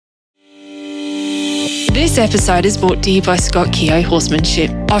This episode is brought to you by Scott Keogh Horsemanship,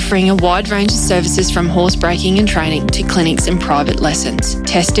 offering a wide range of services from horse breaking and training to clinics and private lessons.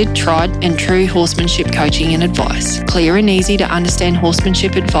 Tested, tried and true horsemanship coaching and advice. Clear and easy to understand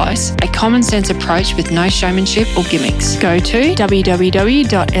horsemanship advice. A common sense approach with no showmanship or gimmicks. Go to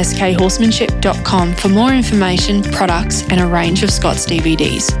www.skhorsemanship.com for more information, products and a range of Scott's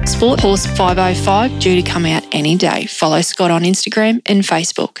DVDs. Sport Horse 505 due to come out any day. Follow Scott on Instagram and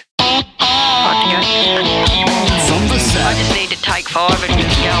Facebook. I just need to take 5 and go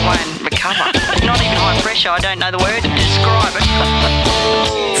away and recover. It's not even high pressure. I don't know the word to describe it.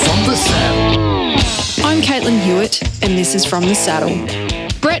 From the Saddle. I'm Caitlin Hewitt and this is From the Saddle.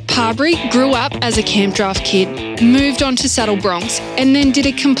 Brett Parbury grew up as a camp draft kid, moved on to saddle broncs and then did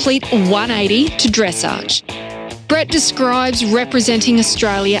a complete 180 to dressage. Brett describes representing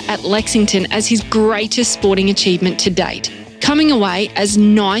Australia at Lexington as his greatest sporting achievement to date, coming away as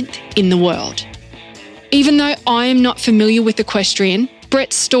 9th in the world. Even though I am not familiar with equestrian,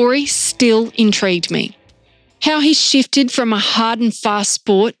 Brett's story still intrigued me. How he shifted from a hard and fast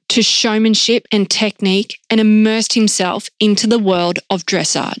sport to showmanship and technique and immersed himself into the world of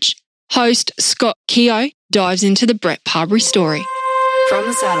dressage. Host Scott Keogh dives into the Brett Parbury story. From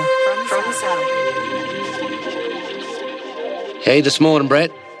the Saddle. From the Saddle. Hey, this morning,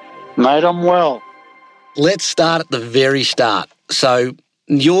 Brett. Mate, I'm well. Let's start at the very start. So,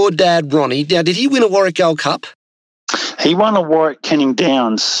 your dad, Ronnie, now, did he win a Warwick Gold Cup? He won a Warwick Kenning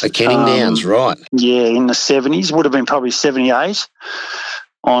Downs. A Kenning Downs, right. Yeah, in the 70s. Would have been probably 78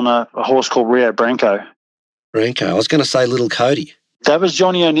 on a horse called Rio Branco. Branco. I was going to say Little Cody. That was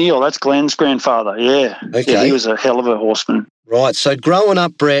Johnny O'Neill. That's Glenn's grandfather, yeah. Okay. Yeah, he was a hell of a horseman. Right. So, growing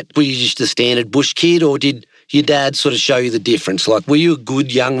up, Brett, were you just a standard bush kid or did your dad sort of show you the difference? Like, were you a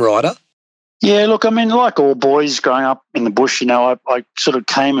good young rider? Yeah, look, I mean, like all boys growing up in the bush, you know, I sort of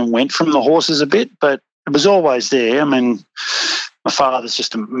came and went from the horses a bit, but it was always there. I mean, my father's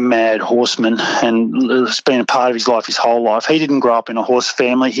just a mad horseman and it's been a part of his life his whole life. He didn't grow up in a horse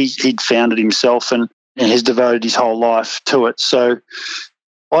family. He'd founded himself and has devoted his whole life to it. So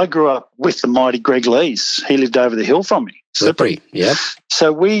I grew up with the mighty Greg Lees. He lived over the hill from me. Slippery, yep.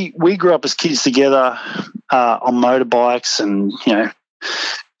 So we grew up as kids together on motorbikes and, you know,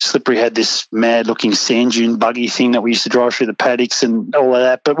 Slippery had this mad-looking sand dune buggy thing that we used to drive through the paddocks and all of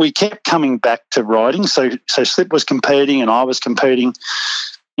that. But we kept coming back to riding. So Slip was competing and I was competing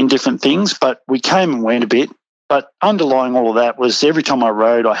in different things, but we came and went a bit. But underlying all of that was every time I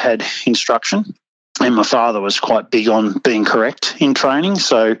rode, I had instruction. And my father was quite big on being correct in training.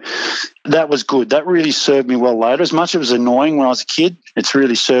 So that was good. That really served me well later. As much as it was annoying when I was a kid, it's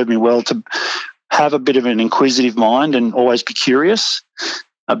really served me well to have a bit of an inquisitive mind and always be curious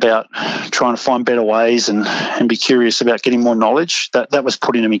about trying to find better ways and be curious about getting more knowledge. That was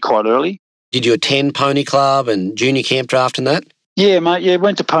put into me quite early. Did you attend Pony Club and junior camp draft and that? Yeah, mate. Yeah,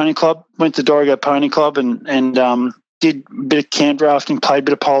 went to Pony Club, went to Dorrigo Pony Club and did a bit of camp drafting, played a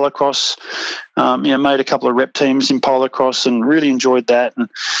bit of polo cross, made a couple of rep teams in polo cross and really enjoyed that and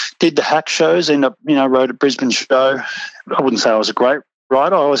did the hack shows, ended up, rode at Brisbane Show. I wouldn't say I was a great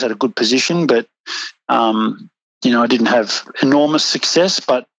rider. I always had a good position, but I didn't have enormous success,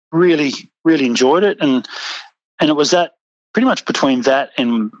 but really, really enjoyed it. And it was that pretty much between that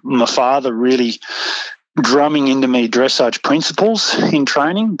and my father really drumming into me dressage principles in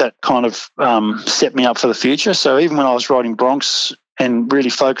training that kind of set me up for the future. So even when I was riding broncs and really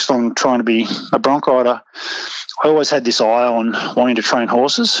focused on trying to be a bronc rider, I always had this eye on wanting to train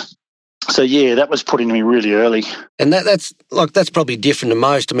horses. So, yeah, that was put into me really early. And that's probably different to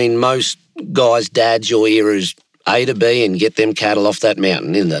most. I mean, most guys' dads your era is A to B and get them cattle off that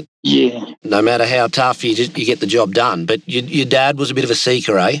mountain, isn't it? Yeah. No matter how tough, you get the job done. But your dad was a bit of a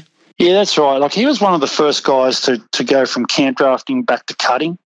seeker, eh? Yeah, that's right. Like he was one of the first guys to go from camp drafting back to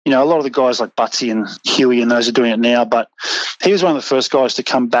cutting. You know, a lot of the guys like Butsy and Huey and those are doing it now, but he was one of the first guys to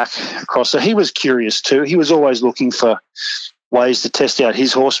come back across. So he was curious too. He was always looking for ways to test out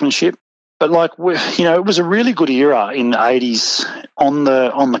his horsemanship. But it was a really good era in the 80s on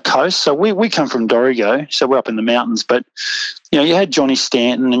the coast. So we come from Dorrigo, so we're up in the mountains. But, you had Johnny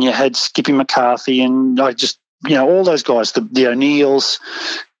Stanton and you had Skippy McCarthy and all those guys, the O'Neills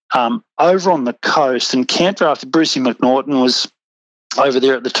over on the coast. And camp draft, Brucey McNaughton was over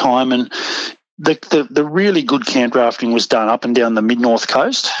there at the time. And the really good camp drafting was done up and down the mid-north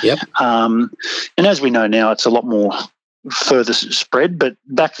coast. Yep. And as we know now, it's a lot more further spread, but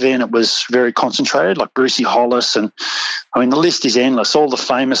back then it was very concentrated, like Brucey Hollis, and I mean the list is endless. All the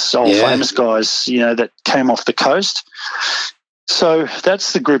famous guys, that came off the coast. So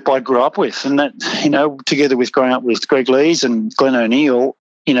that's the group I grew up with, and that together with growing up with Greg Lees and Glenn O'Neill,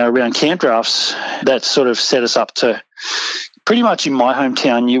 around camp drafts, that sort of set us up to pretty much in my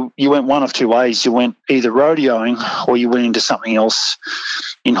hometown, you went one of two ways. You went either rodeoing or you went into something else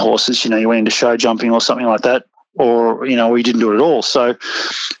in horses. You went into show jumping or something like that, or, we didn't do it at all. So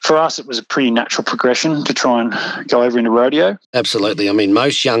for us, it was a pretty natural progression to try and go over into rodeo. Absolutely. I mean,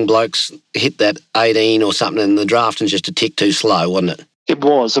 most young blokes hit that 18 or something and the drafting's just a tick too slow, wasn't it? It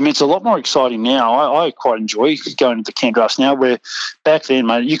was. I mean, it's a lot more exciting now. I quite enjoy going to the camp drafts now, where back then,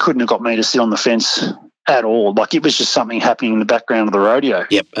 mate, you couldn't have got me to sit on the fence at all. Like, it was just something happening in the background of the rodeo.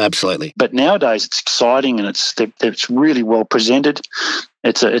 Yep, absolutely. But nowadays, it's exciting and it's really well presented.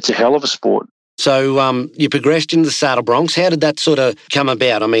 It's a hell of a sport. So you progressed into the Saddle Broncs. How did that sort of come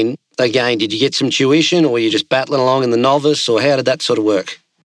about? I mean, again, did you get some tuition, or were you just battling along in the novice, or how did that sort of work?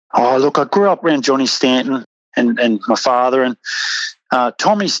 Oh, look, I grew up around Johnny Stanton and my father, and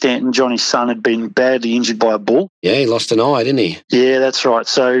Tommy Stanton, Johnny's son, had been badly injured by a bull. Yeah, he lost an eye, didn't he? Yeah, that's right.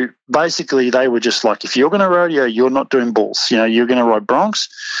 So basically they were just like, if you're going to rodeo, you're not doing bulls. You're going to ride broncs,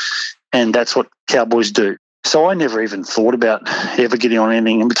 and that's what cowboys do. So I never even thought about ever getting on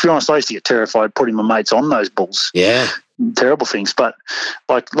anything. And to be honest, I used to get terrified putting my mates on those bulls. Yeah. Terrible things. But,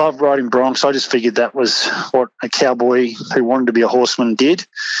 love riding broncs. I just figured that was what a cowboy who wanted to be a horseman did.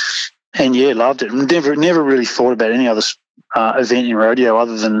 And, yeah, loved it. Never really thought about any other event in rodeo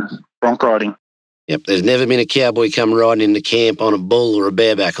other than bronc riding. Yep, there's never been a cowboy come riding into camp on a bull or a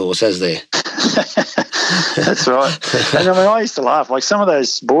bareback horse, has there? That's right. And I mean, I used to laugh. Like, some of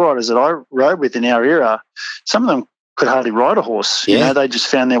those bull riders that I rode with in our era, some of them could hardly ride a horse. Yeah. They just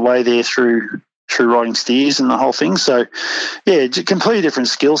found their way there through riding steers and the whole thing. So, yeah, it's a completely different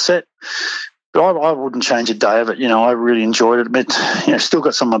skill set. But I wouldn't change a day of it. I really enjoyed it. But, still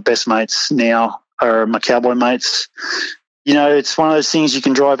got some of my best mates now are my cowboy mates. It's one of those things you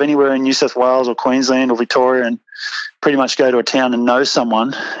can drive anywhere in New South Wales or Queensland or Victoria and pretty much go to a town and know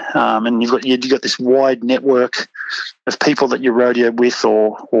someone, and you've got this wide network of people that you rodeo with,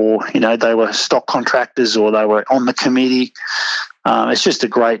 or they were stock contractors or they were on the committee. It's just a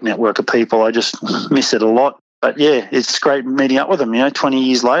great network of people. I just miss it a lot. But yeah, it's great meeting up with them, 20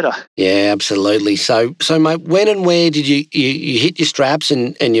 years later. Yeah, absolutely. So mate, when and where did you hit your straps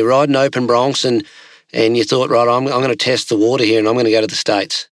and you're riding open broncs and you thought, right, I'm going to test the water here and I'm going to go to the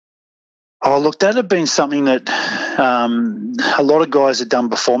States? Oh, look, that had been something that a lot of guys had done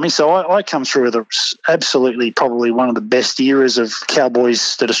before me. So I come through with absolutely probably one of the best eras of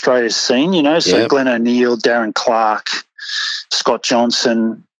cowboys that Australia's seen, So Yep. Glenn O'Neill, Darren Clark, Scott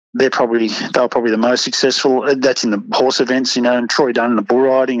Johnson, they were probably the most successful. That's in the horse events, and Troy Dunn in the bull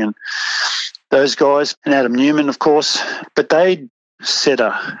riding and those guys, and Adam Newman, of course. But they set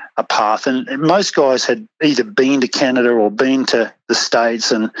a path, and most guys had either been to Canada or been to the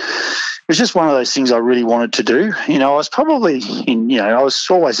States, and it was just one of those things I really wanted to do. I was probably I was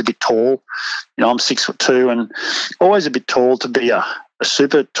always a bit tall. I'm 6'2", and always a bit tall to be a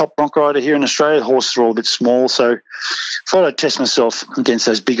super top bronc rider here in Australia. The horses are all a bit small, so I thought I'd test myself against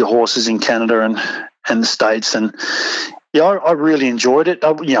those bigger horses in Canada and the States, and yeah, I really enjoyed it.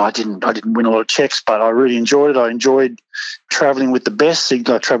 I didn't win a lot of checks, but I really enjoyed it. I enjoyed travelling with the best.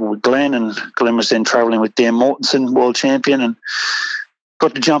 I travelled with Glenn, and Glenn was then travelling with Dan Mortensen, world champion, and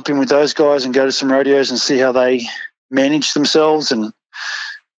got to jump in with those guys and go to some rodeos and see how they managed themselves and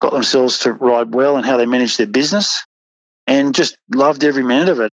got themselves to ride well and how they managed their business, and just loved every minute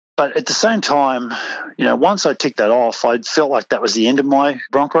of it. But at the same time, once I ticked that off, I felt like that was the end of my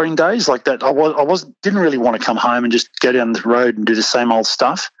bronc riding days. Like that, didn't really want to come home and just go down the road and do the same old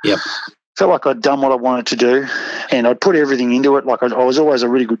stuff. Yep. Felt like I'd done what I wanted to do, and I'd put everything into it. Like I was always a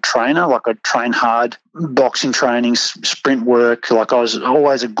really good trainer. Like I'd train hard, boxing training, sprint work. Like I was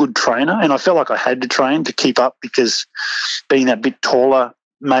always a good trainer, and I felt like I had to train to keep up because being that bit taller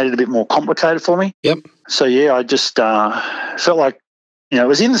made it a bit more complicated for me. Yep. So yeah, I just felt like, it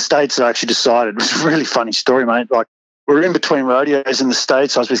was in the States that I actually decided. It was a really funny story, mate. Like, we were in between rodeos in the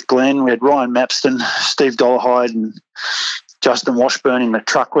States. I was with Glenn. We had Ryan Mapston, Steve Dollarhide, and Justin Washburn in the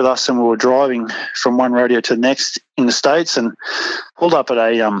truck with us, and we were driving from one rodeo to the next in the States and pulled up at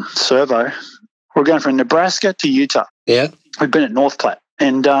a servo. We were going from Nebraska to Utah. Yeah. We'd been at North Platte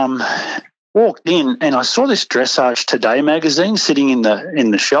and walked in, and I saw this Dressage Today magazine sitting in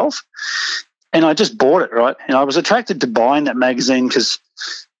the shelf. And I just bought it, right? And I was attracted to buying that magazine because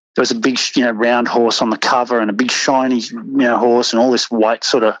there was a big, round horse on the cover and a big shiny, horse and all this white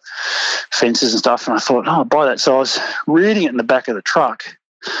sort of fences and stuff. And I thought, I'll buy that. So I was reading it in the back of the truck.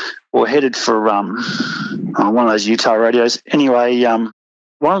 We're headed for one of those Utah rodeos. Anyway,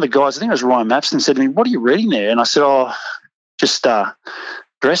 one of the guys, I think it was Ryan Mapston, said to me, "What are you reading there?" And I said, just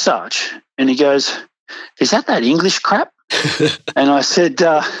dressage. And he goes, "Is that English crap?" And I said,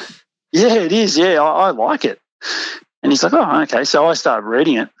 yeah, it is. Yeah, I like it. And he's like, oh, okay. So I started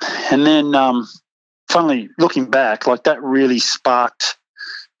reading it. And then, funnily, looking back, like that really sparked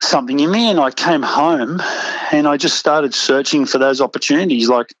something in me. And I came home and I just started searching for those opportunities.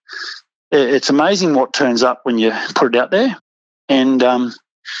 Like, it's amazing what turns up when you put it out there. And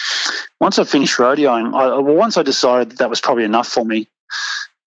once I finished rodeoing, once I decided that was probably enough for me,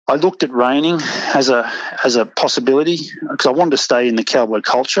 I looked at reining as a possibility because I wanted to stay in the cowboy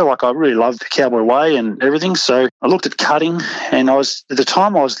culture. Like, I really loved the cowboy way and everything. So I looked at cutting, and at the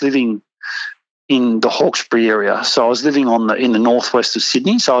time I was living in the Hawkesbury area. So I was living in the northwest of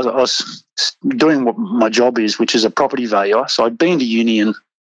Sydney. So I was doing what my job is, which is a property valuer. So I'd been to uni and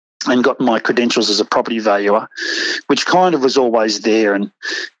got my credentials as a property valuer, which kind of was always there and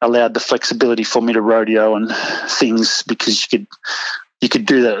allowed the flexibility for me to rodeo and things because you could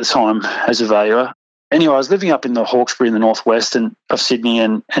do that at the time as a valuer. Anyway, I was living up in the Hawkesbury in the northwest of Sydney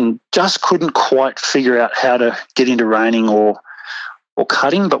and just couldn't quite figure out how to get into reining or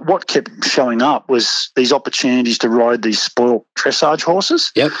cutting. But what kept showing up was these opportunities to ride these spoiled dressage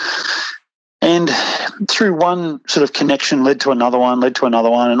horses. Yep. And through one sort of connection led to another one,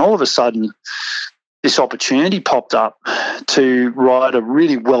 and all of a sudden this opportunity popped up to ride a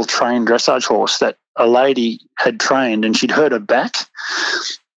really well-trained dressage horse that a lady had trained, and she'd hurt her back.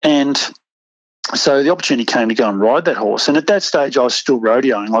 And so the opportunity came to go and ride that horse. And at that stage, I was still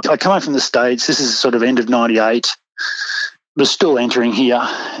rodeoing. Like, I came home from the States. This is sort of end of 98. Was still entering here,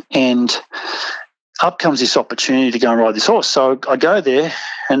 and up comes this opportunity to go and ride this horse. So I go there,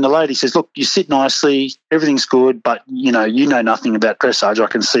 and the lady says, look, you sit nicely, everything's good, but, you know nothing about dressage. I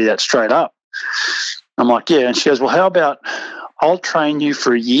can see that straight up. I'm like, yeah. And she goes, well, how about I'll train you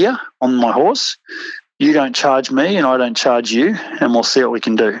for a year on my horse. You don't charge me and I don't charge you, and we'll see what we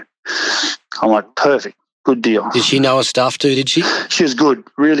can do. I'm like, perfect, good deal. Did she know her stuff too, did she? She was good,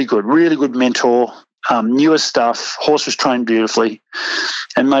 really good mentor, knew her stuff, horse was trained beautifully.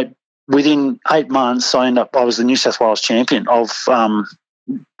 And, mate, within 8 months, I was the New South Wales champion of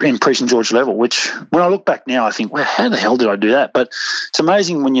in Prince George level, which when I look back now, I think, well, how the hell did I do that? But it's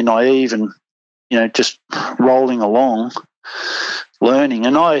amazing when you're naive and, just rolling along, learning.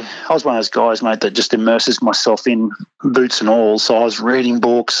 And I was one of those guys, mate, that just immerses myself in boots and all. So I was reading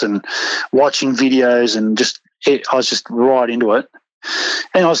books and watching videos and I was just right into it.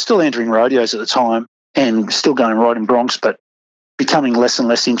 And I was still entering rodeos at the time and still going and riding broncs, but becoming less and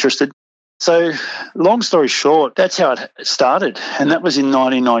less interested. So long story short, that's how it started. And that was in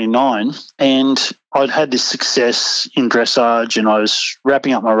 1999. And I'd had this success in dressage and I was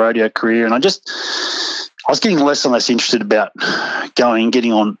wrapping up my rodeo career, and I was getting less and less interested about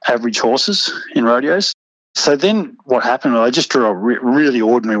getting on average horses in rodeos. So then what happened, I just drew a really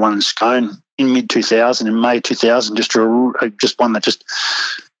ordinary one in Scone in mid-2000, in May 2000, just drew just one that just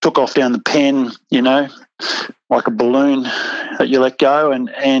took off down the pen, like a balloon that you let go.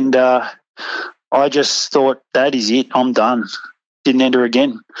 And I just thought, that is it, I'm done. Didn't enter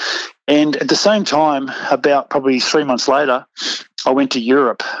again. And at the same time, about probably 3 months later, I went to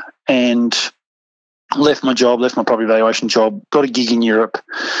Europe and left my property valuation job, got a gig in Europe.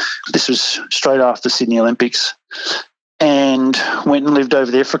 This was straight after Sydney Olympics, and went and lived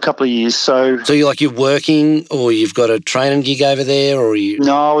over there for a couple of years. So you're working, or you've got a training gig over there, or you?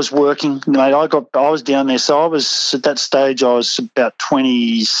 No, I was working, mate. I was down there. So I was, at that stage, I was about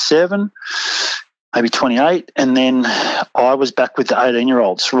 27, maybe 28, and then I was back with the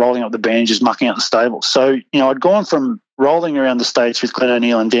 18-year-olds, rolling up the bandages, mucking out the stables. So, I'd gone from rolling around the States with Glenn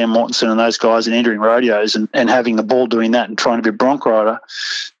O'Neill and Dan Mortensen and those guys and entering rodeos and having the ball doing that and trying to be a bronc rider,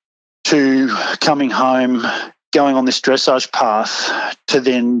 to coming home, going on this dressage path, to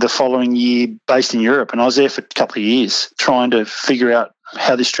then the following year based in Europe. And I was there for a couple of years trying to figure out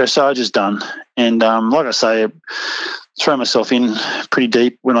how this dressage is done. And like I say, I throw myself in pretty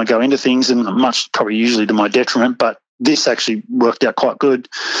deep when I go into things, and much probably usually to my detriment, but this actually worked out quite good.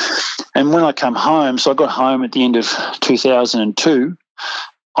 And when I come home, so I got home at the end of 2002,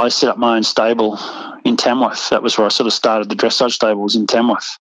 I set up my own stable in Tamworth. That was where I sort of started the dressage stables in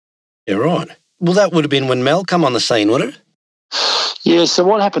Tamworth. Yeah, right. Well, that would have been when Mel come on the scene, would it? Yeah, so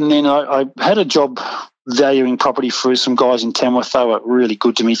what happened then, I had a job valuing property for some guys in Tamworth. They were really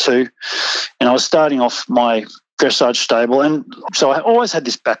good to me too. And I was starting off my dressage stable. And so I always had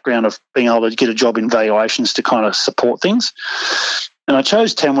this background of being able to get a job in valuations to kind of support things. And I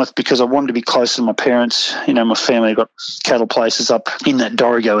chose Tamworth because I wanted to be closer to my parents. My family got cattle places up in that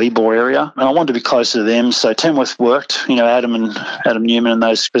Dorrigo, Ebor area, and I wanted to be closer to them. So Tamworth worked. Adam Newman and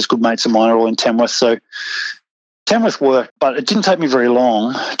those good mates of mine are all in Tamworth. So Tamworth worked, but it didn't take me very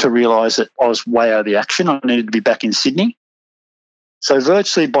long to realise that I was way out of the action. I needed to be back in Sydney. So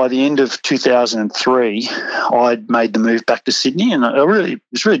virtually by the end of 2003, I'd made the move back to Sydney, and it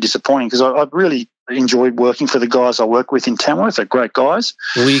was really disappointing because I really enjoyed working for the guys I work with in Tamworth. They're great guys.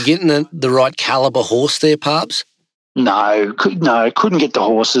 Were you getting the right calibre horse there, Parbs? No, couldn't get the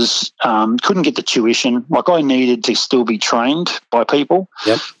horses, couldn't get the tuition. Like, I needed to still be trained by people.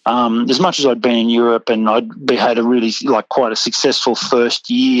 Yep. As much as I'd been in Europe and had a really, quite a successful first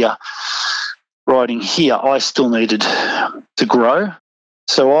year riding here, I still needed to grow.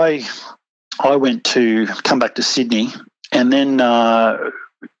 So I went to come back to Sydney, and then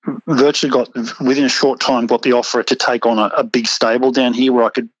virtually within a short time got the offer to take on a big stable down here where I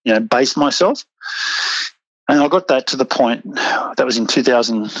could, base myself. And I got that to the point, that was in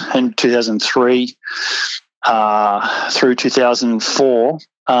 2000 and 2003 through 2004.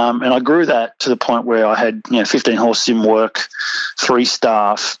 And I grew that to the point where I had 15 horses in work, 3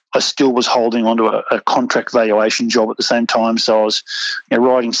 staff. I still was holding onto a contract valuation job at the same time. So I was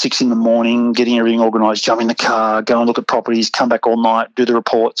riding 6 a.m, getting everything organised, jump in the car, go and look at properties, come back all night, do the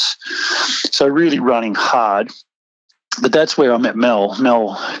reports. So really running hard. But that's where I met Mel.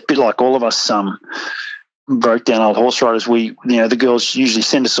 Mel, a bit like all of us, broke down old horse riders. The girls usually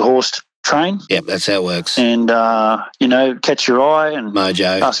send us a horse to train. Yep, that's how it works. And, catch your eye and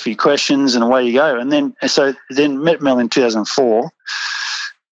mojo, ask a few questions, and away you go. And then met Mel in 2004,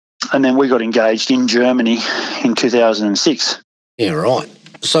 and then we got engaged in Germany in 2006. Yeah, right.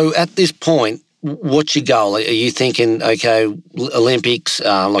 So at this point, what's your goal? Are you thinking, okay, Olympics,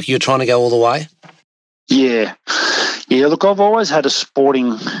 you're trying to go all the way? Yeah. Yeah, look, I've always had a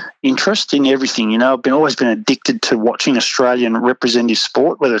sporting interest in everything. I've always been addicted to watching Australian representative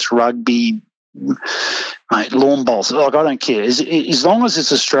sport, whether it's rugby, lawn bowls. I don't care. As long as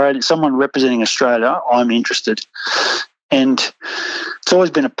it's Australia, someone representing Australia, I'm interested. And it's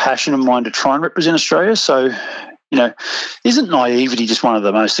always been a passion of mine to try and represent Australia. So, isn't naivety just one of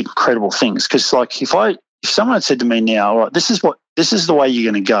the most incredible things? Because, if someone had said to me now, right, this is the way you're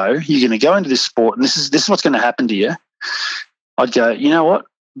going to go. You're going to go into this sport, and this is what's going to happen to you. I'd go, you know what,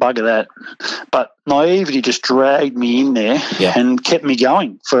 bugger that. But naivety just dragged me in there and kept me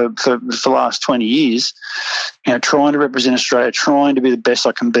going for the last 20 years. Trying to represent Australia, trying to be the best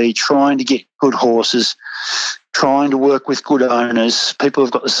I can be, trying to get good horses, trying to work with good owners, people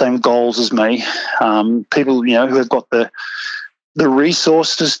who've got the same goals as me, people who have got the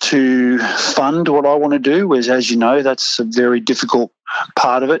resources to fund what I want to do, whereas, as you know, that's a very difficult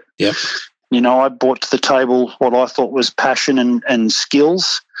part of it. Yep. I brought to the table what I thought was passion and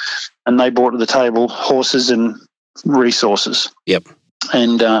skills, and they brought to the table horses and resources. Yep.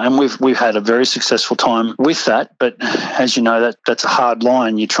 And we've had a very successful time with that. But as you know, that's a hard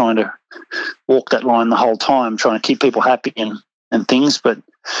line. You're trying to walk that line the whole time, trying to keep people happy and things. But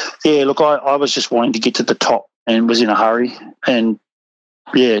yeah, look, I was just wanting to get to the top and was in a hurry. And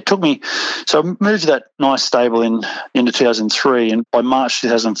yeah, it took me. So I moved to that nice stable into 2003, and by March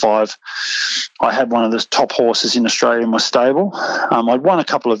 2005, I had one of the top horses in Australia in my stable. I'd won a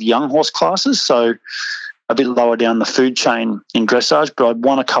couple of young horse classes, so a bit lower down the food chain in dressage, but I'd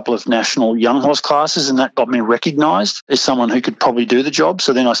won a couple of national young horse classes, and that got me recognised as someone who could probably do the job.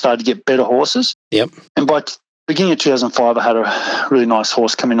 So then I started to get better horses. Yep. And by beginning of 2005, I had a really nice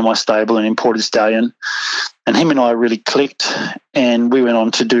horse come into my stable, an imported stallion, and him and I really clicked, and we went on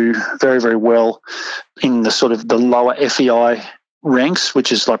to do very, very well in the sort of the lower FEI ranks,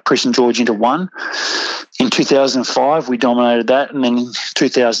 which is like Prince and George into 1. In 2005, we dominated that, and then in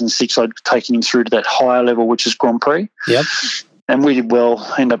 2006, I'd taken him through to that higher level, which is Grand Prix. Yep. And we did well,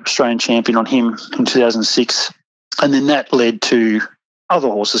 ended up Australian champion on him in 2006, and then that led to other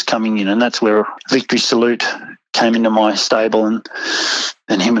horses coming in, and that's where Victory Salute came into my stable, and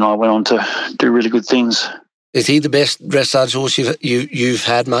him and I went on to do really good things. Is he the best dressage horse you've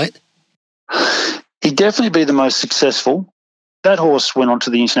had, mate? He'd definitely be the most successful. That horse went onto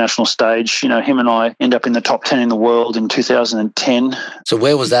the international stage. Him and I end up in the top 10 in the world in 2010. So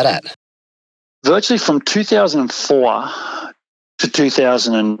where was that at? Virtually from 2004 to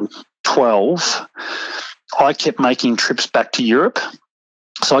 2012, I kept making trips back to Europe.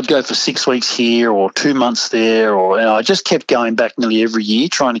 So I'd go for 6 weeks here or 2 months there, or I just kept going back nearly every year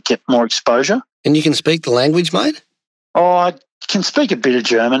trying to get more exposure. And you can speak the language, mate? Oh, I can speak a bit of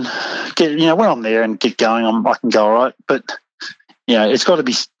German. When I'm there and get going, I can go all right. But it's got to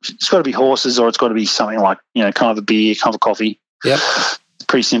be horses, or it's got to be something like kind of a beer, kind of a coffee. Yep. It's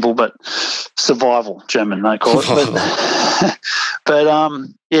pretty simple, but survival German they call it. But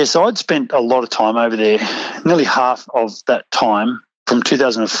so I'd spent a lot of time over there. Nearly half of that time, from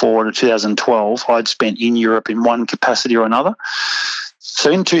 2004 to 2012, I'd spent in Europe in one capacity or another. So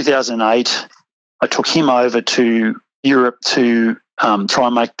in 2008, I took him over to Europe to try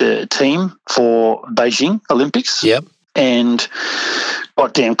and make the team for Beijing Olympics. Yep. And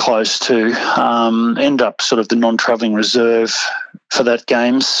got damn close to end up sort of the non-travelling reserve for that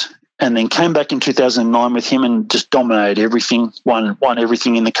games, and then came back in 2009 with him and just dominated everything, won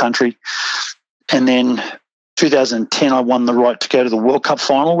everything in the country. And then 2010 I won the right to go to the World Cup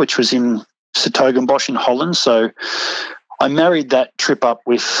final, which was in 's-Hertogenbosch in Holland. So I married that trip up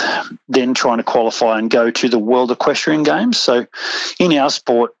with then trying to qualify and go to the World Equestrian Games. So in our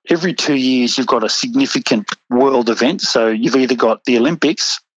sport, every 2 years you've got a significant world event. So you've either got the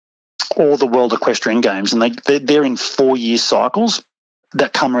Olympics or the World Equestrian Games, and they're in 4-year cycles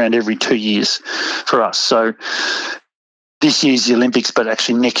that come around every 2 years for us. So this year's the Olympics, but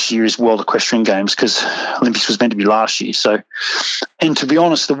actually next year is World Equestrian Games, because Olympics was meant to be last year. So, and to be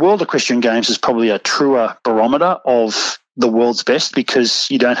honest, the World Equestrian Games is probably a truer barometer of the world's best, because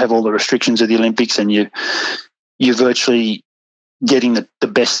you don't have all the restrictions of the Olympics, and you're virtually getting the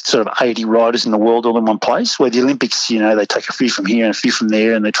best sort of 80 riders in the world all in one place, where the Olympics, they take a few from here and a few from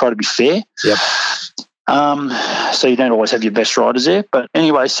there, and they try to be fair. Yep. So you don't always have your best riders there. But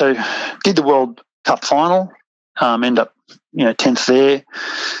anyway, so did the World Cup final, end up 10th there.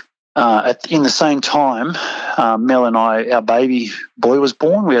 In the same time, Mel and our baby boy was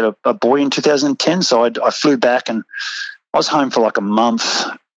born. We had a boy in 2010, so I flew back, and I was home for like a month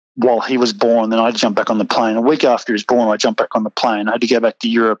while he was born. Then I jumped back on the plane. A week after he was born, I jumped back on the plane. I had to go back to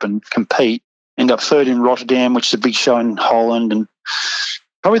Europe and compete. End up third in Rotterdam, which is a big show in Holland. And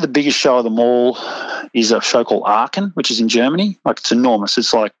probably the biggest show of them all is a show called Aachen, which is in Germany. Like, it's enormous.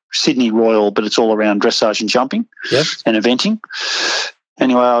 It's like Sydney Royal, but it's all around dressage and jumping. Yep. And eventing.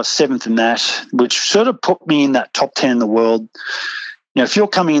 Anyway, I was 7th in that, which sort of put me in that top 10 in the world. If you're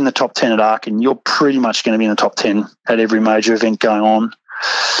coming in the top 10 at Aachen, you're pretty much going to be in the top 10 at every major event going on.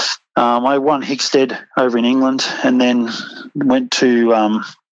 I won Hickstead over in England, and then went to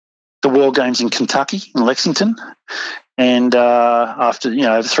the World Games in Kentucky, in Lexington. And after,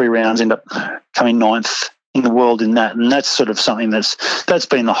 over 3 rounds, ended up coming 9th in the world in that. And that's sort of something that's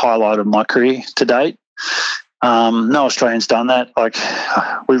been the highlight of my career to date. No Australian's done that.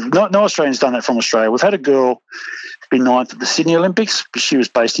 No Australian's done that from Australia. We've had a girl be 9th at the Sydney Olympics, but she was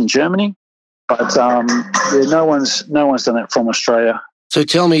based in Germany. But no one's done that from Australia. So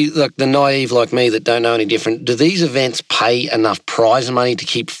tell me, like the naive like me that don't know any different, do these events pay enough prize money to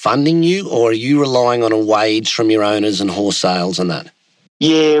keep funding you, or are you relying on a wage from your owners and horse sales and that?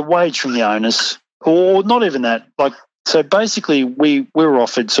 Yeah, wage from the owners, or not even that. So basically, we were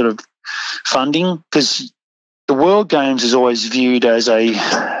offered sort of funding, because the World Games is always viewed as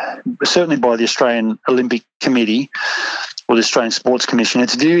certainly by the Australian Olympic Committee or the Australian Sports Commission,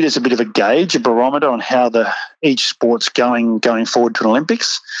 it's viewed as a bit of a gauge, a barometer on how each sport's going forward to an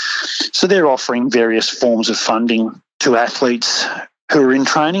Olympics. So they're offering various forms of funding to athletes who are in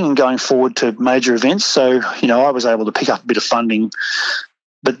training and going forward to major events. So, I was able to pick up a bit of funding.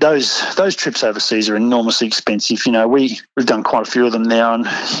 But those trips overseas are enormously expensive. We've done quite a few of them now, and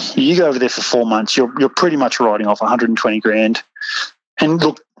you go over there for 4 months, you're pretty much writing off 120 grand. And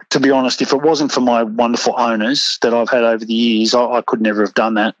look, to be honest, if it wasn't for my wonderful owners that I've had over the years, I could never have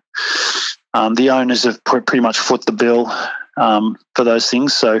done that. The owners have pretty much foot the bill for those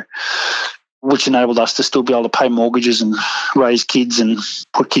things, so which enabled us to still be able to pay mortgages and raise kids and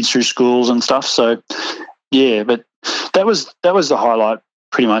put kids through schools and stuff. So, yeah, but that was the highlight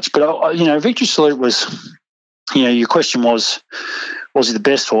pretty much. But, Victory Salute was, your question was he the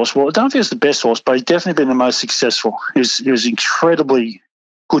best horse? Well, I don't know if he was the best horse, but he's definitely been the most successful. He was incredibly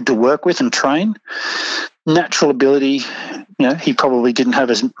good to work with and train. Natural ability, he probably didn't have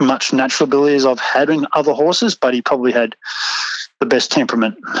as much natural ability as I've had in other horses, but he probably had the best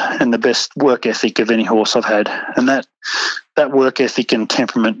temperament and the best work ethic of any horse I've had. And that work ethic and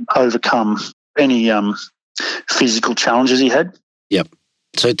temperament overcome any physical challenges he had. Yep.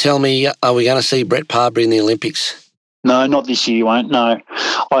 So tell me, are we going to see Brett Parbury in the Olympics? No, not this year, you won't. No.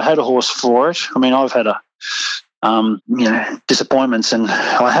 I had a horse for it. I mean, I've had disappointments, and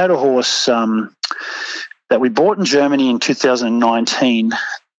I had a horse that we bought in Germany in 2019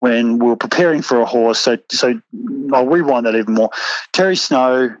 when we were preparing for a horse. So I'll rewind that even more. Terry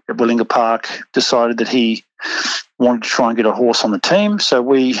Snow at Willinga Park decided that he wanted to try and get a horse on the team.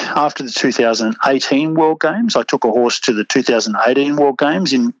 So after the 2018 World Games, I took a horse to the 2018 World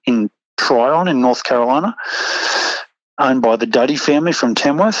Games in Tryon in North Carolina, owned by the Duddy family from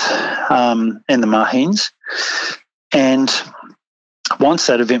Tamworth and the Mahins. And once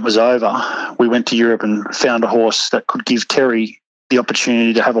that event was over, we went to Europe and found a horse that could give Terry the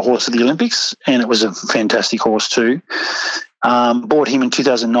opportunity to have a horse at the Olympics, and it was a fantastic horse too. Bought him in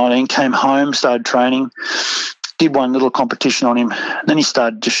 2019, came home, started training, did one little competition on him. Then he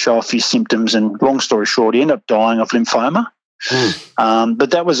started to show a few symptoms, and long story short, he ended up dying of lymphoma.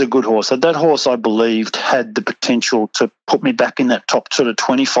 But that was a good horse. So that horse, I believed, had the potential to put me back in that top sort of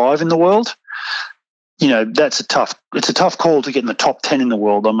 25 in the world. You know, it's a tough call to get in the top 10 in the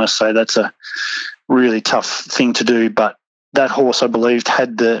world, I must say. That's a really tough thing to do. But that horse, I believed,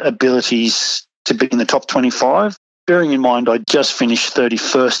 had the abilities to be in the top 25. Bearing in mind, I just finished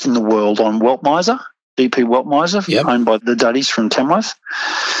 31st in the world on Weltmeiser, DP Weltmeiser, owned by the Duddies from Tamworth.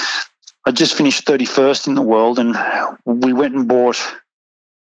 I just finished 31st in the world, and we went and bought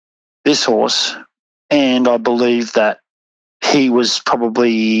this horse, and I believe that he was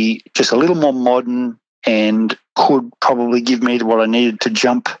probably just a little more modern and could probably give me what I needed to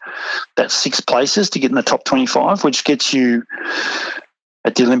jump that 6 places to get in the top 25, which gets you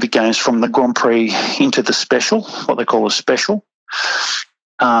at the Olympic Games from the Grand Prix into the special, what they call a special,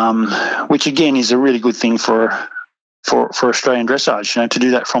 which again is a really good thing for Australian dressage, you know, to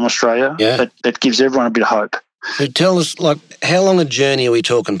do that from Australia. Yeah. That gives everyone a bit of hope. So tell us, like, how long a journey are we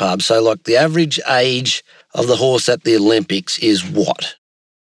talking, Pub? So, like, the average age of the horse at the Olympics is what?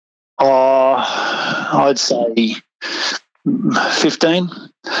 I'd say 15.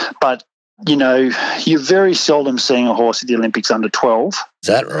 But, you know, you're very seldom seeing a horse at the Olympics under 12. Is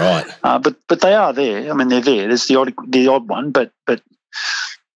that right? But they are there. I mean, they're there. There's the odd one, but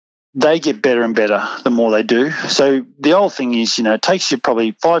they get better and better the more they do. So the old thing is, you know, it takes you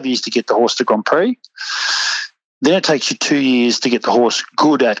probably 5 years to get the horse to Grand Prix. Then it takes you 2 years to get the horse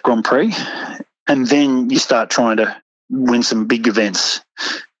good at Grand Prix. And then you start trying to win some big events.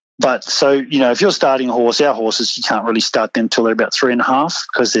 But so, you know, if you're starting a horse, our horses, you can't really start them till they're about 3.5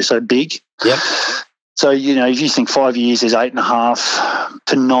 because they're so big. Yep. So, you know, if you think 5 years is 8.5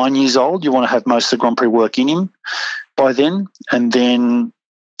 to 9 years old, you want to have most of the Grand Prix work in him by then. And then,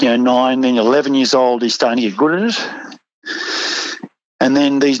 you know, 9, then 11 years old, he's starting to get good at it. And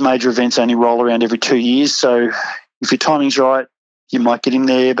then these major events only roll around every 2 years. So if your timing's right, you might get him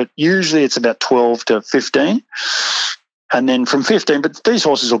there. But usually it's about 12 to 15. And then from 15, but these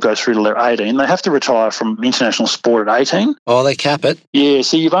horses will go through till they're 18. They have to retire from international sport at 18. Oh, they cap it? Yeah,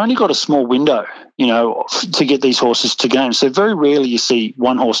 so you've only got a small window, you know, to get these horses to games. So very rarely you see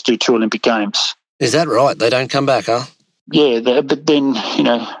one horse do 2 Olympic Games. Is that right? They don't come back, huh? Yeah, but then, you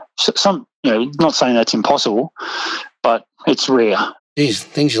know, some, you know, not saying that's impossible, but it's rare. Geez,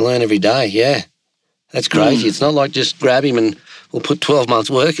 things you learn every day, yeah. That's crazy. It's not like just grab him and we'll put 12 months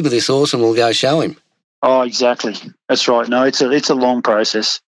work into this horse and we'll go show him. Oh, exactly. That's right. No, it's a long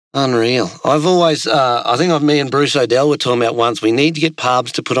process. Unreal. I've always, I think me and Bruce O'Dell were talking about once, we need to get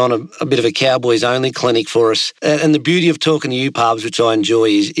Parbs to put on a bit of a Cowboys only clinic for us. And the beauty of talking to you, Parbs, which I enjoy,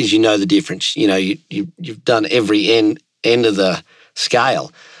 is you know the difference. You know, you've done every end of the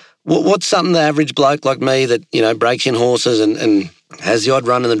scale. What's something the average bloke like me that, you know, breaks in horses and has the odd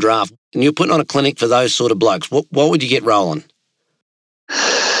run in the draft, and you're putting on a clinic for those sort of blokes, what would you get rolling?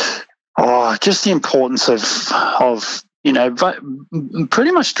 Oh, just the importance of you know,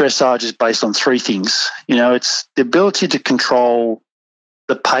 pretty much dressage is based on 3 things. You know, it's the ability to control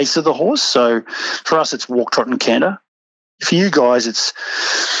the pace of the horse. So for us, it's walk, trot, and canter. For you guys, it's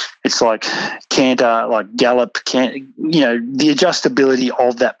like canter, like gallop, you know, the adjustability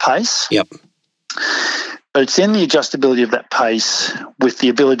of that pace. Yep. But it's in the adjustability of that pace with the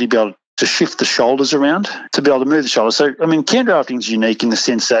ability to be able to shift the shoulders around, to be able to move the shoulders. So, I mean, camp drafting is unique in the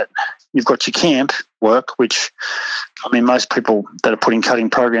sense that you've got your camp work, which, I mean, most people that are putting cutting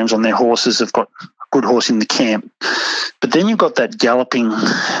programs on their horses have got a good horse in the camp. But then you've got that galloping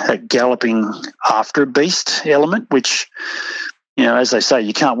after a beast element, which, you know, as they say,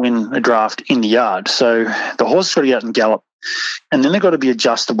 you can't win a draft in the yard. So the horse has got to get out and gallop. And then they've got to be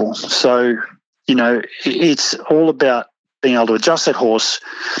adjustable. So, you know, it's all about being able to adjust that horse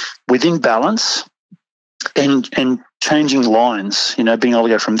within balance and changing lines, you know, being able to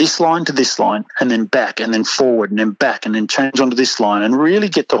go from this line to this line and then back and then forward and then back and then change onto this line and really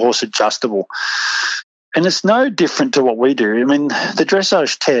get the horse adjustable. And it's no different to what we do. I mean, the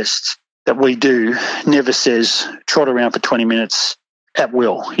dressage test that we do never says trot around for 20 minutes at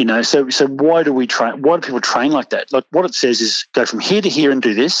will, you know. So why do we train? Why do people train like that? Like, what it says is go from here to here and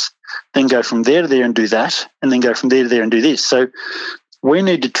do this, then go from there to there and do that, and then go from there to there and do this. So we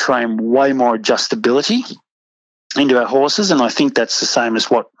need to train way more adjustability into our horses, and I think that's the same as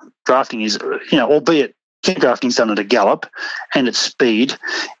what drafting is, you know, albeit drafting is done at a gallop and at speed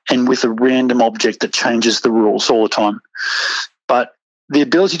and with a random object that changes the rules all the time. But the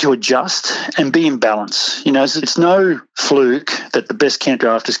ability to adjust and be in balance, you know, it's no fluke that the best camp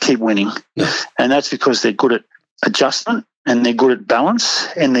drafters keep winning. No. And that's because they're good at adjustment and they're good at balance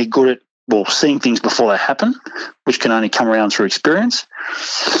and they're good at seeing things before they happen, which can only come around through experience.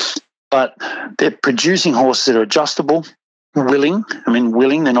 But they're producing horses that are adjustable, willing. I mean,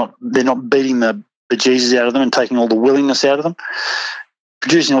 willing. They're not beating the Jesus out of them and taking all the willingness out of them.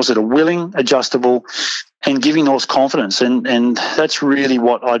 Producing horses that are willing, adjustable, and giving the horse confidence. And that's really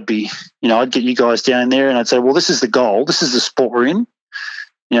what I'd be. I'd get you guys down there and I'd say, well, this is the goal. This is the sport we're in.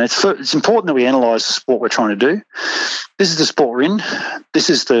 It's important that we analyse the sport we're trying to do. This is the sport we're in. This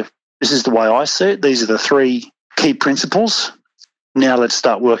is the way I see it. These are the 3 key principles. Now let's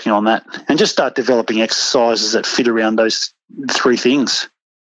start working on that and just start developing exercises that fit around those 3 things.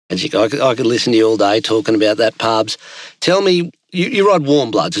 I could listen to you all day talking about that, Parbs. Tell me, you ride warm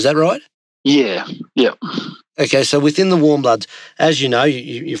bloods, is that right? Yeah. Okay, so within the warm bloods, as you know,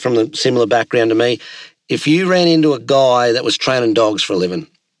 you're from a similar background to me. If you ran into a guy that was training dogs for a living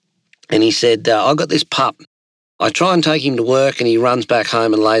and he said, I got this pup, I try and take him to work and he runs back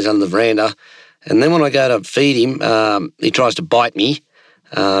home and lays under the veranda, and then when I go to feed him, he tries to bite me.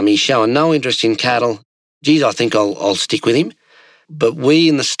 He's showing no interest in cattle. Geez, I think I'll stick with him. But we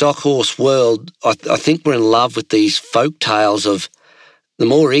in the stock horse world, I think we're in love with these folk tales of the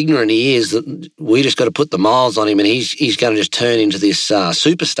more ignorant he is, that we just got to put the miles on him and he's going to just turn into this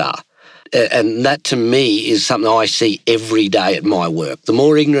superstar. And that to me is something I see every day at my work. The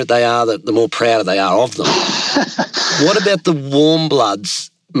more ignorant they are, the more proud they are of them. What about the warm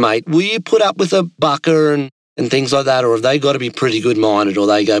bloods, mate? Will you put up with a bucker and things like that, or have they got to be pretty good-minded or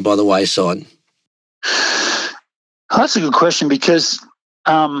they go by the wayside? That's a good question because,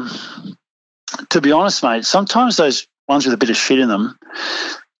 to be honest, mate, sometimes those ones with a bit of shit in them,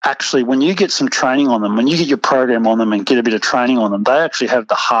 actually, when you get some training on them, when you get your program on them and get a bit of training on them, they actually have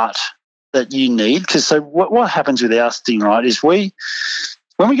the heart that you need. Because so what happens with our thing, right, is when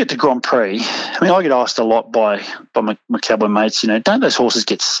we get to Grand Prix, I mean, I get asked a lot by my cowboy mates, don't those horses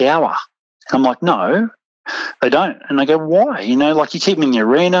get sour? And I'm like, no, they don't. And they go, why? You keep them in the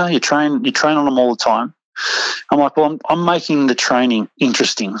arena, you train on them all the time. I'm like, well, I'm making the training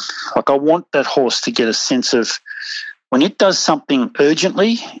interesting. Like, I want that horse to get a sense of when it does something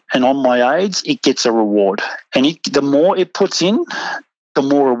urgently and on my aids, it gets a reward. And the more it puts in, the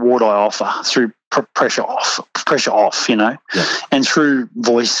more reward I offer through pressure off, yeah. And through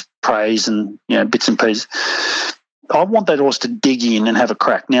voice praise and, bits and pieces. I want that horse to dig in and have a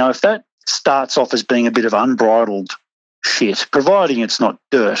crack. Now, if that starts off as being a bit of unbridled shit, providing it's not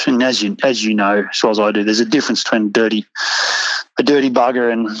dirt, and as you know, as well as I do, there's a difference between a dirty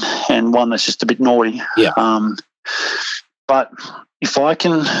bugger and one that's just a bit naughty. Yeah. But if I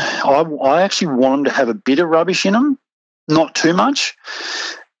can, I actually want them to have a bit of rubbish in them, not too much,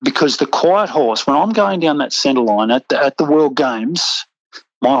 because the quiet horse, when I'm going down that centre line at the World Games,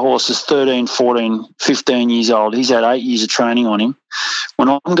 my horse is 13, 14, 15 years old. He's had 8 years of training on him. When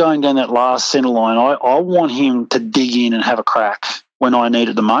I'm going down that last centre line, I want him to dig in and have a crack when I need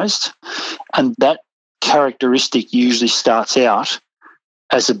it the most. And that characteristic usually starts out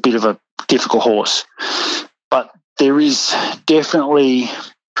as a bit of a difficult horse. But there is definitely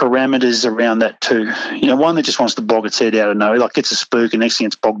parameters around that too. One that just wants to bog its head out of nowhere, like gets a spook and next thing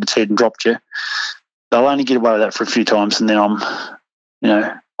it's bogged its head and dropped you. They'll only get away with that for a few times and then I'm,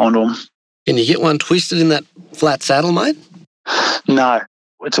 onto them. Can you get one twisted in that flat saddle, mate? No.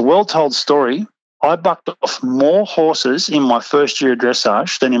 It's a well-told story. I bucked off more horses in my first year of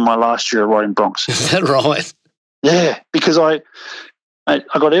dressage than in my last year of riding broncs. Is that right? Yeah, because I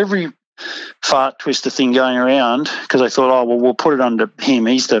got every fart twister thing going around because I thought, we'll put it under him.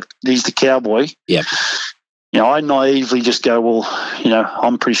 He's the cowboy. Yep. I naively just go, well,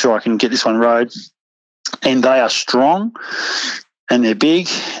 I'm pretty sure I can get this one rode. And they are strong and they're big.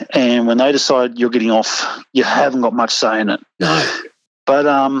 And when they decide you're getting off, you haven't got much say in it. No. But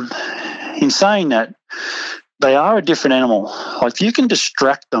in saying that, they are a different animal. Like, if you can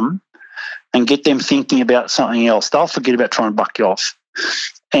distract them and get them thinking about something else, they'll forget about trying to buck you off.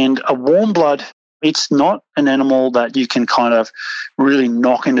 And a warm blood, it's not an animal that you can kind of really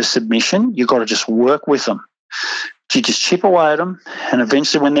knock into submission. You've got to just work with them. You just chip away at them, and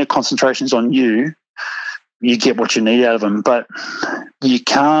eventually when their concentration's on you, you get what you need out of them. But you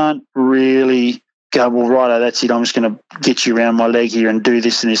can't really go, well, righto, that's it, I'm just going to get you around my leg here and do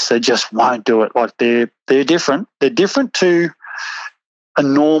this and this. They just won't do it. Like, they're different. They're different to a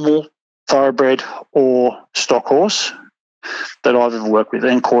normal thoroughbred or stock horse that I've ever worked with,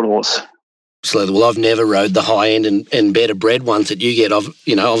 and quarter horse. Absolutely. Well, I've never rode the high end and better bred ones that you get.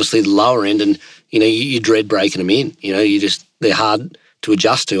 Obviously the lower end, and you dread breaking them in. They're hard to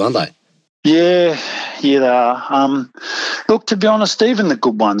adjust to, aren't they? Yeah, they are. Look, to be honest, even the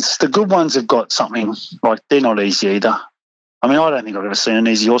good ones have got something, like, they're not easy either. I mean, I don't think I've ever seen an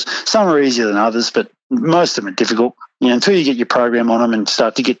easy horse. Some are easier than others, but most of them are difficult. Until you get your program on them and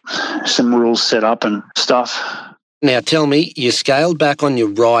start to get some rules set up and stuff. Now, tell me, you scaled back on your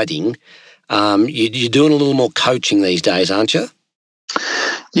riding. You're doing a little more coaching these days, aren't you?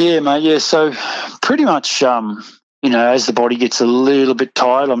 Yeah, mate. Yeah, so pretty much, as the body gets a little bit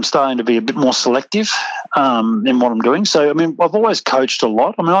tired, I'm starting to be a bit more selective in what I'm doing. So, I mean, I've always coached a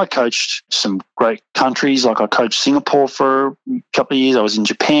lot. I mean, I coached some great countries. Like I coached Singapore for a couple of years. I was in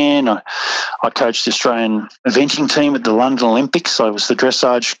Japan. I coached the Australian eventing team at the London Olympics. I was the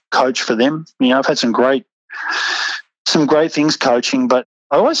dressage coach for them. I've had some great things coaching, but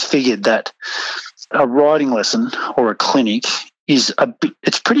I always figured that a riding lesson or a clinic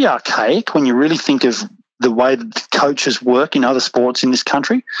it's pretty archaic when you really think of the way that the coaches work in other sports in this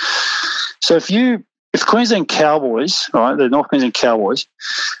country. So if Queensland Cowboys, right, the North Queensland Cowboys,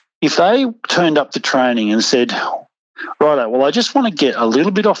 if they turned up to training and said, righto, well, I just want to get a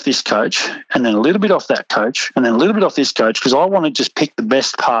little bit off this coach and then a little bit off that coach and then a little bit off this coach because I want to just pick the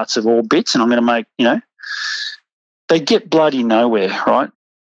best parts of all bits and I'm going to make, they get bloody nowhere, right?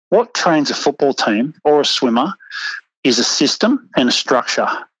 What trains a football team or a swimmer is a system and a structure.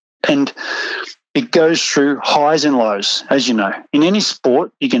 And it goes through highs and lows, as you know. In any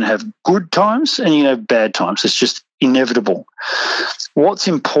sport, you can have good times and you can have bad times. It's just inevitable. What's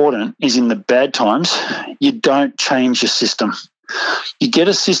important is in the bad times, you don't change your system. You get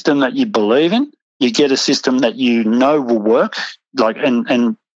a system that you believe in. You get a system that you know will work,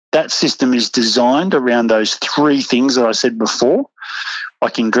 and that system is designed around those three things that I said before.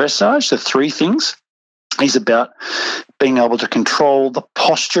 Like in dressage, the three things is about being able to control the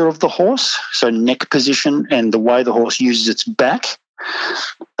posture of the horse, so neck position and the way the horse uses its back.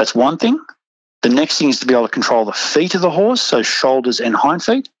 That's one thing. The next thing is to be able to control the feet of the horse, so shoulders and hind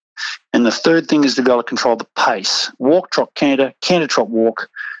feet. And the third thing is to be able to control the pace, walk, trot, canter, trot, walk,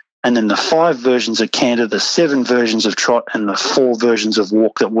 and then the 5 versions of canter, the 7 versions of trot, and the 4 versions of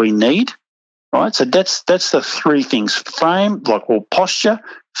walk that we need. Right, so that's the three things: frame, posture,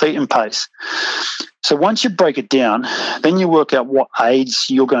 feet, and pace. So once you break it down, then you work out what aids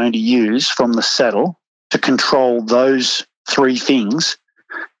you're going to use from the saddle to control those three things.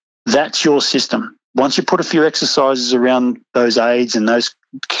 That's your system. Once you put a few exercises around those aids and those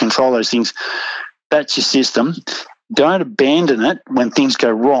control those things, that's your system. Don't abandon it when things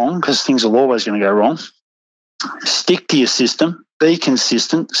go wrong, because things are always going to go wrong. Stick to your system. Be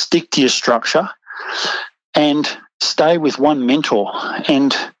consistent, stick to your structure, and stay with one mentor.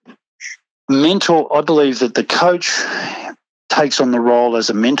 And mentor, I believe that the coach takes on the role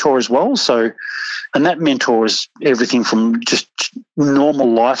as a mentor as well. So, and that mentor is everything from just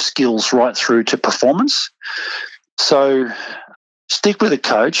normal life skills right through to performance. So stick with a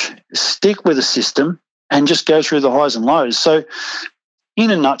coach, stick with a system, and just go through the highs and lows. So in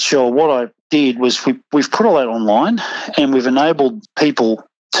a nutshell, what I did was we've put all that online and we've enabled people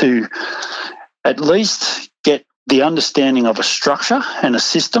to at least get the understanding of a structure and a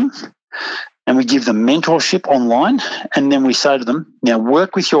system, and we give them mentorship online, and then we say to them, now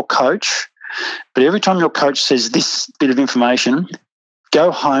work with your coach, but every time your coach says this bit of information,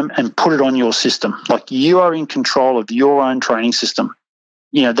 go home and put it on your system. Like you are in control of your own training system.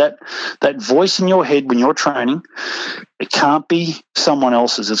 That voice in your head when you're training, it can't be someone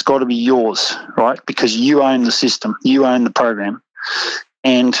else's. It's got to be yours, right? Because you own the system. You own the program.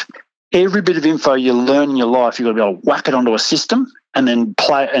 And every bit of info you learn in your life, you've got to be able to whack it onto a system and then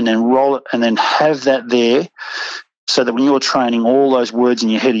play it and then roll it and then have that there so that when you're training, all those words in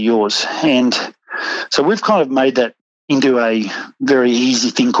your head are yours. And so we've kind of made that into a very easy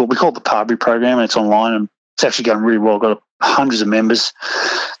thing we call it the Parbury program, and it's online and it's actually going really well. I've got hundreds of members,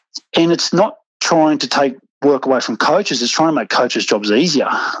 and it's not trying to take work away from coaches. It's trying to make coaches' jobs easier.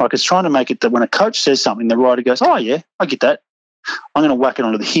 Like it's trying to make it that when a coach says something, the rider goes, oh yeah, I get that. I'm going to whack it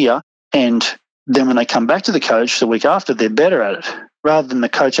onto the here. And then when they come back to the coach the week after, they're better at it, rather than the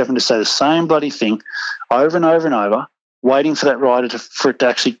coach having to say the same bloody thing over and over and over, waiting for that rider for it to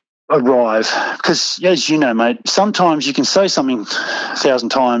actually arrive. Because as you know, mate, sometimes you can say something 1,000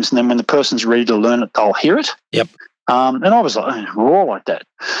 times and then when the person's ready to learn it, they'll hear it. Yep. And I was like, we're all like that.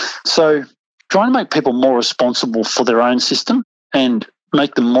 So trying to make people more responsible for their own system and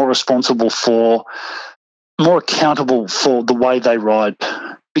make them more accountable for the way they ride,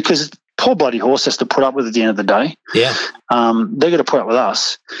 because poor bloody horse has to put up with it at the end of the day. Yeah. They're going to put up with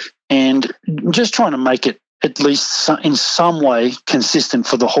us, and just trying to make it at least in some way consistent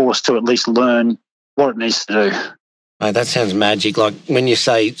for the horse to at least learn what it needs to do. Mate, that sounds magic. Like when you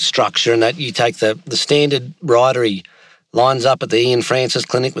say structure and that, you take the standard rider, he lines up at the Ian Francis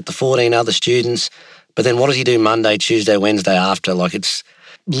Clinic with the 14 other students, But then what does he do Monday, Tuesday, Wednesday after? Like, it's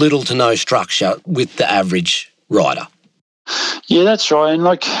little to no structure with the average rider. Yeah, that's right. And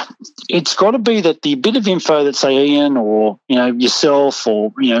like, it's got to be that the bit of info that, say, Ian or, yourself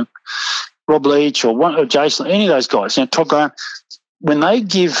or, Rob Leach or Jason, any of those guys, Todd Graham, when they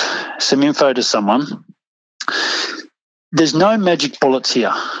give some info to someone, there's no magic bullets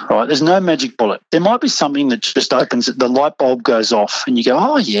here, right? There's no magic bullet. There might be something that just opens, the light bulb goes off and you go,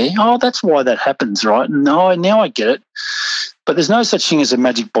 oh, yeah, that's why that happens, right? No, now I get it. But there's no such thing as a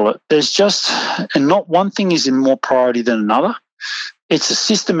magic bullet. There's just, and not one thing is in more priority than another. It's a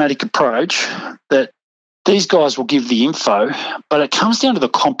systematic approach that these guys will give the info, but it comes down to the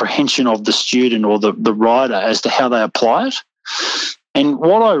comprehension of the student or the rider as to how they apply it. And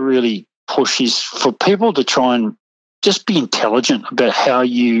what I really push is for people to try and just be intelligent about how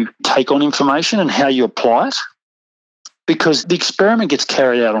you take on information and how you apply it, because the experiment gets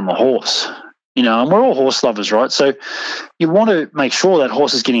carried out on the horse, and we're all horse lovers, right? So you want to make sure that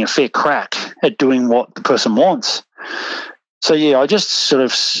horse is getting a fair crack at doing what the person wants. So, yeah, I just sort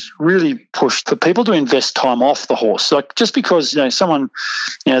of really push for people to invest time off the horse. Like, just because, someone,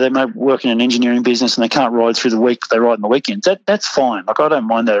 they may work in an engineering business and they can't ride through the week, but they ride on the weekends, that's fine. Like, I don't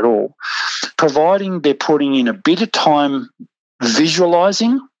mind that at all. Providing they're putting in a bit of time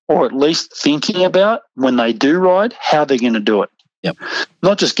visualising or at least thinking about when they do ride, how they're going to do it. Yep.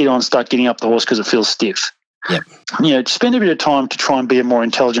 Not just start getting up the horse because it feels stiff. Yep. Spend a bit of time to try and be a more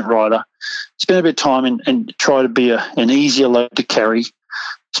intelligent rider. Spend a bit of time and try to be an easier load to carry.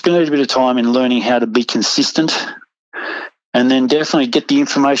 Spend a little bit of time in learning how to be consistent, and then definitely get the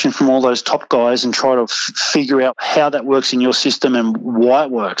information from all those top guys and try to figure out how that works in your system and why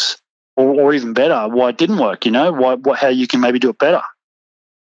it works, or even better, why it didn't work. How you can maybe do it better.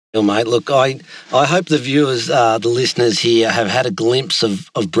 Well, mate, look, I hope the viewers, the listeners here, have had a glimpse of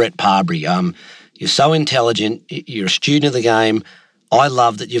Brett Parbury. You're so intelligent. You're a student of the game. I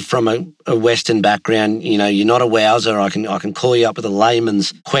love that you're from a Western background. You're not a wowser. I can call you up with a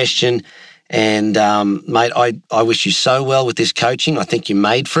layman's question. And, mate, I wish you so well with this coaching. I think you're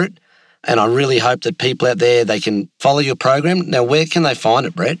made for it. And I really hope that people out there, they can follow your program. Now, where can they find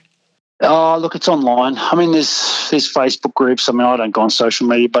it, Brett? Oh, look, it's online. I mean, there's Facebook groups. I mean, I don't go on social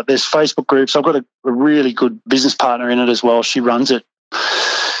media, but there's Facebook groups. I've got a really good business partner in it as well. She runs it.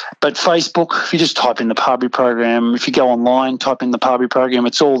 But Facebook, if you just type in the Parbury program, if you go online, type in the Parbury program,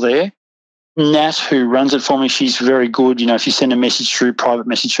 it's all there. Nat, who runs it for me, she's very good. If you send a message through, private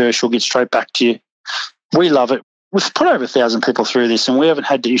message her, she'll get straight back to you. We love it. We've put over 1,000 people through this and we haven't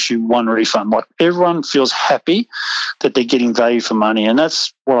had to issue one refund. Like, everyone feels happy that they're getting value for money. And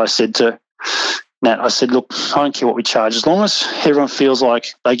that's what I said to Nat. I said, look, I don't care what we charge, as long as everyone feels like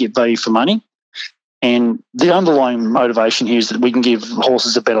they get value for money. And the underlying motivation here is that we can give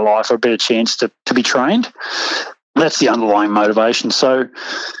horses a better life or a better chance to be trained. That's the underlying motivation. So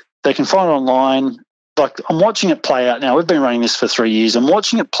they can find it online. Like, I'm watching it play out now. We've been running this for 3 years. I'm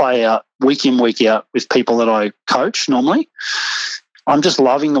watching it play out week in, week out with people that I coach normally. I'm just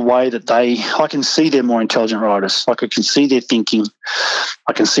loving the way that I can see they're more intelligent riders. Like, I can see their thinking.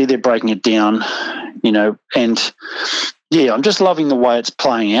 I can see they're breaking it down, and yeah, I'm just loving the way it's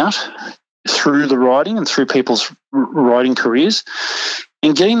playing out through the riding and through people's riding careers,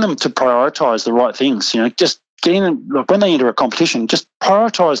 and getting them to prioritise the right things. Just getting them, like, when they enter a competition, just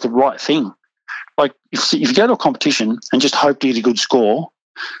prioritise the right thing. Like, if you go to a competition and just hope to get a good score,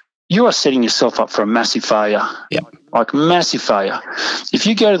 you are setting yourself up for a massive failure. Yep. Like, massive failure. If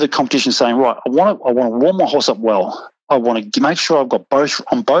you go to the competition saying, right, I want to warm my horse up well. I want to make sure I've got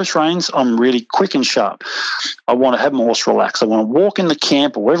both reins, I'm really quick and sharp. I want to have my horse relax. I want to walk in the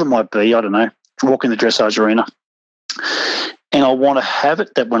camp or wherever it might be, I don't know, walk in the dressage arena. And I want to have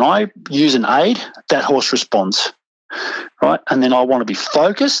it that when I use an aid, that horse responds, right? And then I want to be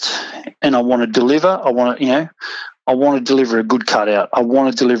focused and I want to deliver. I want to deliver a good cutout. I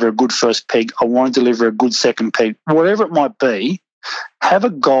want to deliver a good first peg. I want to deliver a good second peg. Whatever it might be, have a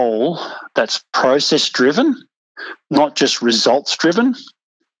goal that's process-driven, not just results-driven.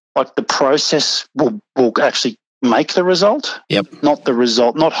 Like, the process will actually make the result. Yep. Not the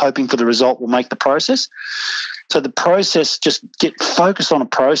result, not hoping for the result will make the process. So the process, just get focused on a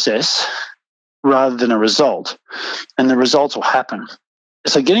process rather than a result, and the results will happen.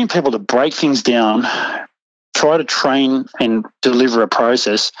 So getting people to break things down, try to train and deliver a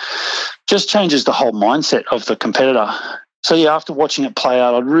process, just changes the whole mindset of the competitor. So, yeah, after watching it play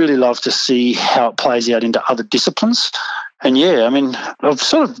out, I'd really love to see how it plays out into other disciplines. And, yeah, I mean, I've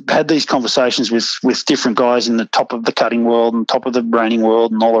sort of had these conversations with different guys in the top of the cutting world and top of the reining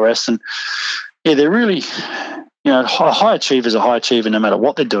world and all the rest. And, yeah, they're really A high achiever is a high achiever no matter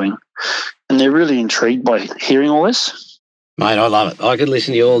what they're doing. And they're really intrigued by hearing all this. Mate, I love it. I could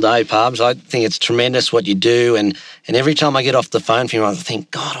listen to you all day, Pubs. I think it's tremendous what you do. And every time I get off the phone from you, I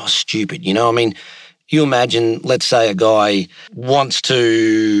think, God, I was stupid. You know, I mean, you imagine, let's say a guy wants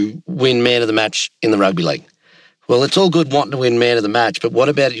to win man of the match in the rugby league. Well, it's all good wanting to win man of the match, but what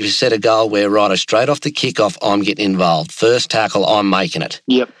about if you set a goal where, right, straight off the kickoff, I'm getting involved. First tackle, I'm making it.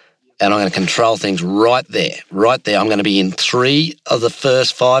 Yep. And I'm going to control things right there. Right there. I'm going to be in 3 of the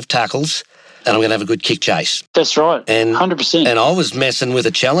first 5 tackles, and I'm going to have a good kick chase. That's right, and 100%. And I was messing with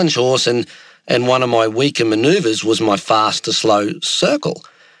a challenge horse, and one of my weaker manoeuvres was my fast to slow circle.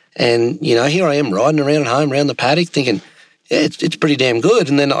 And, you know, here I am riding around at home, around the paddock, thinking, yeah, it's pretty damn good.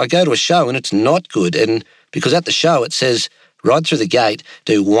 And then I go to a show, and it's not good. And because at the show it says, ride through the gate,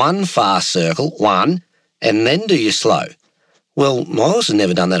 do 1 fast circle, 1, and then do your slow. Well, my horse has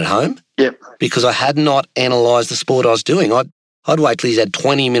never done that at home. Yep. Because I had not analysed the sport I was doing. I'd wait till he's had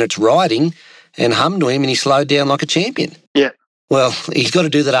 20 minutes riding and hum to him, and he slowed down like a champion. Yeah. Well, he's got to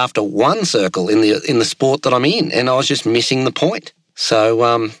do that after 1 circle in the sport that I'm in, and I was just missing the point.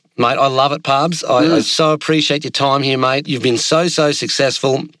 So, mate, I love it, Pubs. I so appreciate your time here, mate. You've been so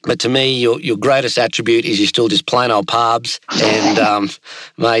successful, but to me, your greatest attribute is you're still just plain old Pubs. And,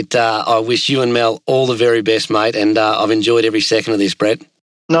 mate, I wish you and Mel all the very best, mate, and I've enjoyed every second of this, Brett.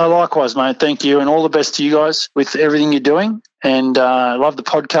 No, likewise, mate. Thank you, and all the best to you guys with everything you're doing. And I love the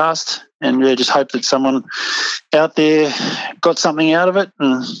podcast, and yeah, just hope that someone out there got something out of it,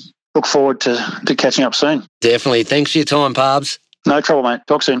 and look forward to catching up soon. Definitely. Thanks for your time, Pubs. No trouble, mate.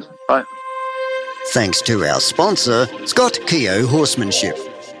 Talk soon. Bye. Thanks to our sponsor, Scott Keogh Horsemanship.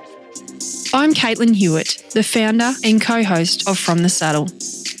 I'm Caitlin Hewitt, the founder and co-host of From the Saddle.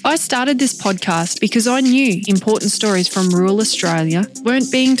 I started this podcast because I knew important stories from rural Australia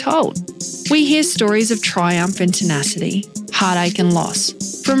weren't being told. We hear stories of triumph and tenacity, heartache and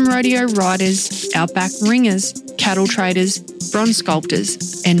loss, from rodeo riders, outback ringers, cattle traders, bronze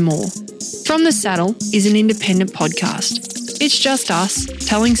sculptors, and more. From the Saddle is an independent podcast. It's just us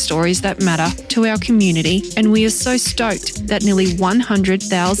telling stories that matter to our community, and we are so stoked that nearly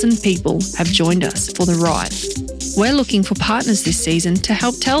 100,000 people have joined us for the ride. We're looking for partners this season to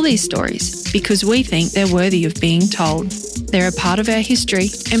help tell these stories because we think they're worthy of being told. They're a part of our history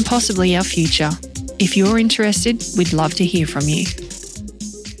and possibly our future. If you're interested, we'd love to hear from you.